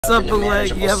What's up, bootleg?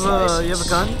 You have a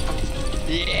gun?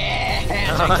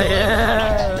 Yeah. Oh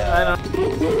yeah. I don't.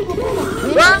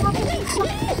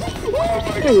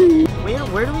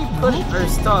 Where do we put our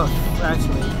stuff?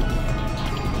 Actually.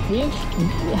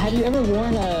 Have you ever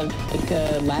worn a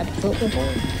lab coat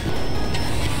before?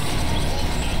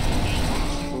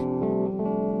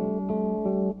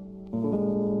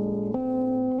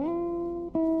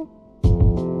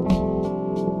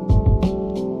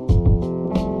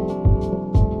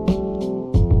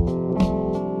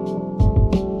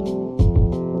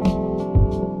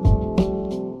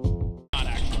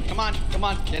 Come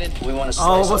on, get in. We want to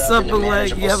Oh, what's up,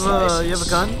 bootleg? You have a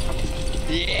gun?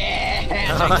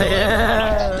 Yeah. Oh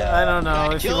yeah. I don't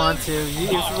know if you want to.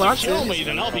 If you want Kill to. me,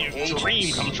 then I'll be a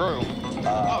dream come true.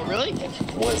 Oh, really?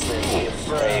 Was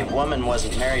that a woman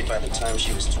wasn't married by the time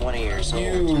she was 20 years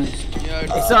old.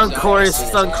 It's on chorus.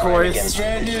 It's on chorus. She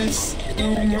was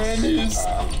beaten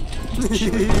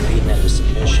into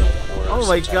submission. Oh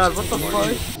my god, what the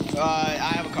fuck? I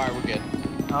have a car, we're good.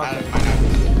 Okay.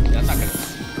 That's not good.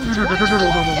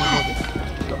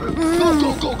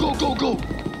 Go!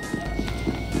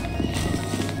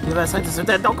 You guys had to sit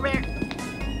there. Don't come here.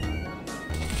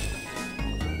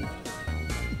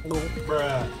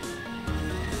 Bruh.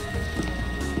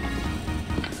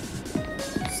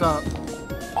 What's up?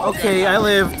 Okay, I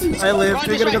lived.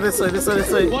 We're gonna go this way.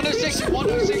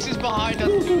 106 is behind us.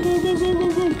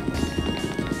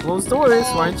 Close doors.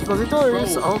 Why aren't you closing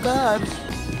doors? Oh god.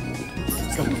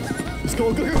 Let's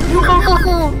go. Go.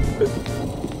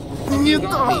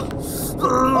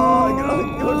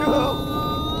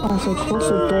 Oh, so close the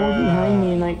door behind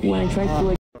me, and like when I tried to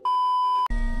like.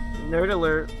 Nerd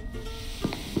alert.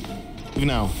 Leave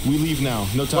now. We leave now.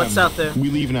 No time. What's out there? We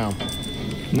leave now.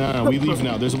 No, we leave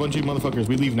now. There's a bunch of motherfuckers.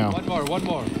 We leave now. One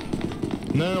more.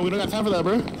 No, we don't got time for that,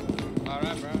 bro.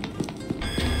 Alright,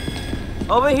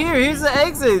 bro. Over here. Here's the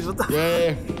exit. What the?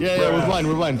 Yeah.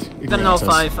 We're blind. I got an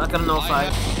 05. I got an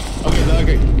 05.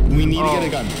 Okay. We need to get a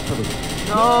gun. Perfect.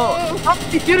 No. Oh,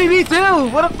 you're shooting me too.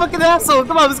 What a fucking asshole.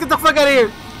 Come on, let's get the fuck out of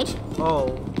here.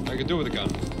 Oh. I can do with a gun.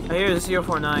 I hear this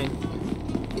 049.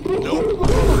 Nope.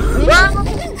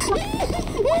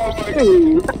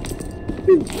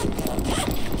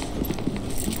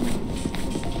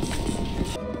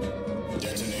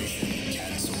 Detonation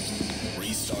cancelled.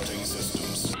 Restarting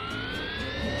systems.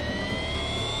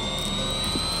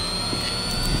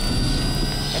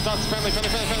 I thought friendly.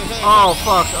 Oh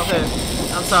fuck. Okay.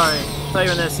 I'm sorry. I thought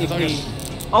you were an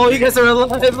SCP. Oh, you guys are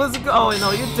alive. Let's go. Oh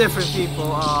no, you're different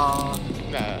people. Aw.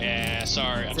 Yeah,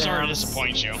 sorry. I'm Damn. sorry to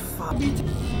disappoint you. Fuck.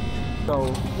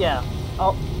 So yeah.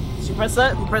 Oh, did you press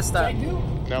that? You pressed that. Nope.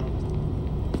 No.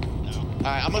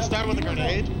 Alright, I'm gonna start with a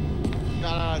grenade.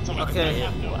 No, it's not. Okay.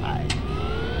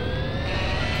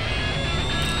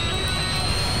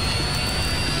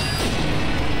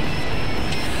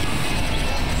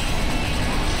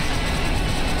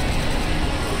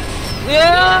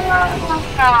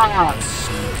 Yeah!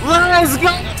 Let's go!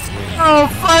 Oh,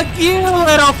 fuck you,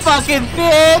 little fucking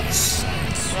bitch!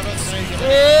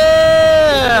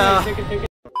 Yeah!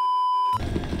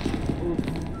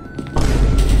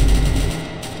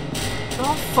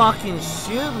 Don't fucking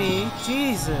shoot me,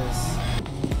 Jesus!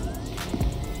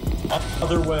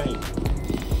 Other way.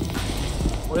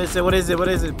 What is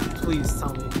it? Please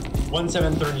tell me.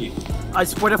 1730. I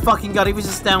swear to fucking god, he was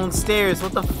just downstairs.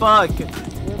 What the fuck? We're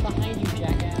behind you,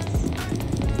 jackass.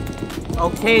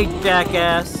 Okay,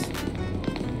 jackass.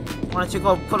 Why don't you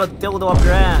go put a dildo up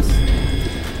your ass?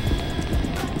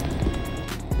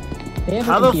 They have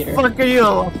a How computer. the fuck are you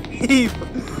alive?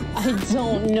 I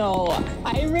don't know.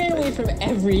 I ran away from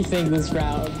everything this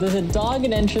round. There's a dog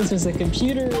in entrance, there's a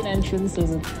computer in entrance,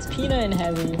 there's a Peanut in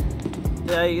heavy.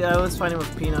 Yeah, I was fighting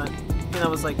with Peanut. Peanut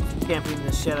was like camping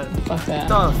the shit out of me. Fuck that.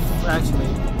 Stuff, actually.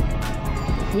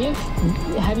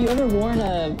 Have you ever worn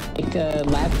a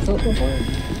lab coat before?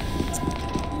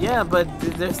 Yeah, but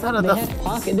there's not They enough. have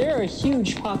pockets. There are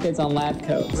huge pockets on lab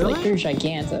coats. Really? Like they're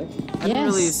gigantic. I didn't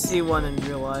really see one in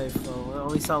real life, though. I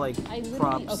only saw like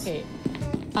props. Okay.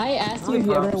 I asked you Only if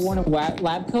you ever props. worn a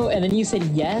lab coat, and then you said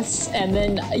yes, and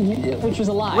then which was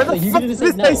a lie. Where the like, you fuck could've did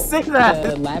said no. I say that?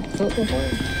 The lab coat before?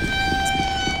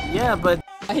 Yeah, but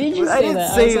Why did you say I didn't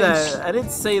that? say I was that. like, I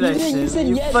didn't say that You shit. said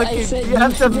You yes, I fucking, said you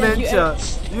have you- dementia.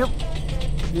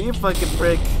 You fucking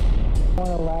prick. worn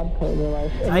a lab coat in your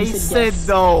life. And I you said yes.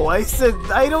 no. I said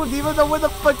I don't even know where the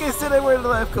fuck I said I wear the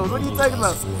lab coat. What are you talking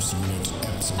about?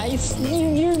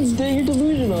 You're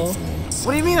delusional.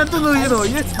 What do you mean I'm delusional?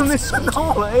 You're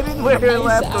delusional. I didn't wear a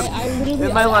lab coat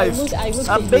in my life. I looked at you,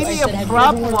 I Maybe said, a have you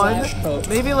prop ever worn a one. lab coat?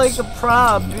 Maybe like a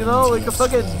prop, you know, like a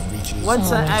fucking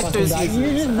once Oh an my actor's fucking God.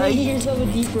 You're just digging yourself a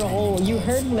deeper hole. You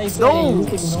heard what I said No, and you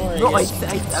just ignoring no, it.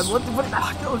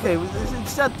 okay,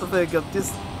 shut the fuck up.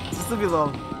 Just leave me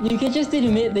alone. You could just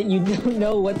admit that you don't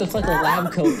know what the fuck a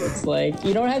lab coat looks like.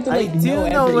 You don't have to I like do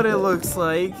know what it everything. looks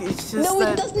like. It's just No,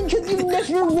 that it doesn't, because you've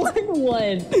never worn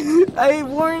one. I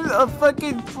worn a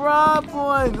fucking prop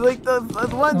one, like the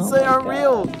ones Oh that my are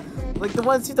real, God. like the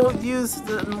ones you don't use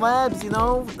in labs, you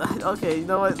know? Okay, you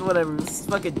know what? Whatever. Just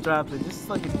fucking drop it. Just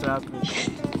fucking drop it.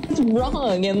 It's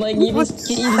wrong, and like you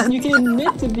can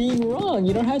admit to being wrong.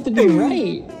 You don't have to be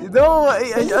right. No, Where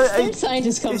does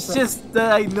scientists come it's from? just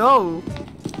that I know.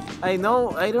 I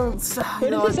don't. Where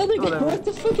does this other guy? Whatever. What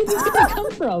the fuck is this gonna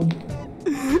come from?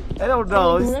 I don't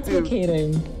know. Like, It's dude.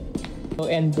 replicating. Oh,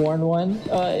 and born one.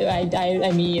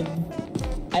 I mean,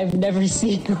 I've never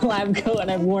seen a lab coat, and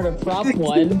I've worn a prop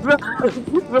one.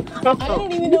 I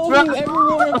don't even know if you ever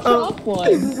wore a prop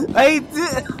one. I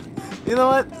did. You know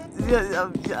what?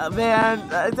 Yeah, man,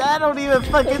 I don't even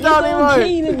fucking It's know anymore.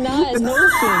 okay to not know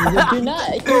things. If you're not,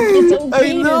 it's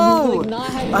okay I know. to like not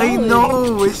have I knowledge.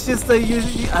 know. It's just that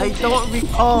usually I don't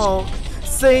recall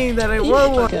saying that I wore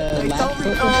one. Like a I don't lab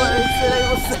recall I said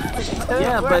I was.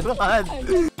 Yeah,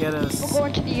 but get us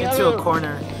going to the into a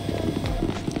corner.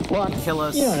 What? Kill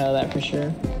us. You don't know that for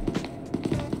sure.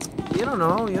 You don't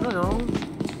know. You don't know.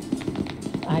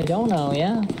 I don't know.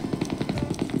 Yeah.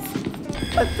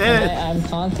 God damn it. I'm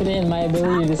confident in my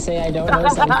ability to say I don't know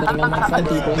something, unlike some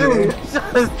people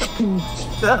who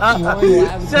Shut wearing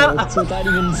lab Shut coats without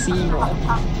even seeing one.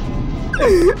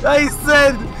 I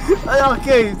said,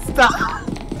 okay, stop.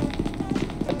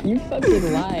 You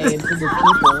fucking lied to the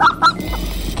people.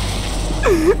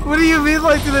 What do you mean,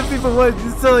 like to the people? What?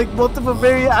 So like multiple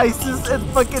variant ISIS and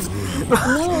fucking.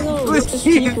 No, it's just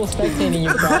people spectating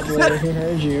you probably who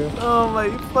heard you. Oh my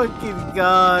fucking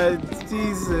god,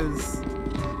 Jesus.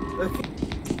 Okay.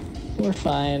 We're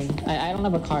fine. I don't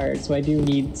have a card, so I do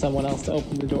need someone else to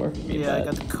open the door for me. Yeah, I but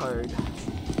got the card. there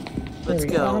Let's we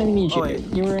go. I don't even need you. Oh, wait.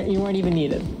 You weren't even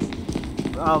needed.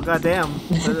 Oh goddamn.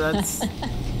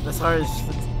 That's harsh.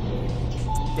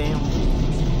 Damn.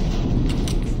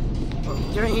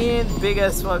 Your hand big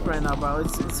as fuck right now, bro.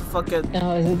 It's fucking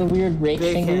Oh, is it the weird rake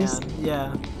big fingers? hand.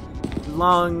 Yeah.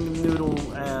 Long noodle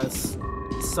ass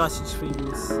sausage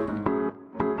fingers.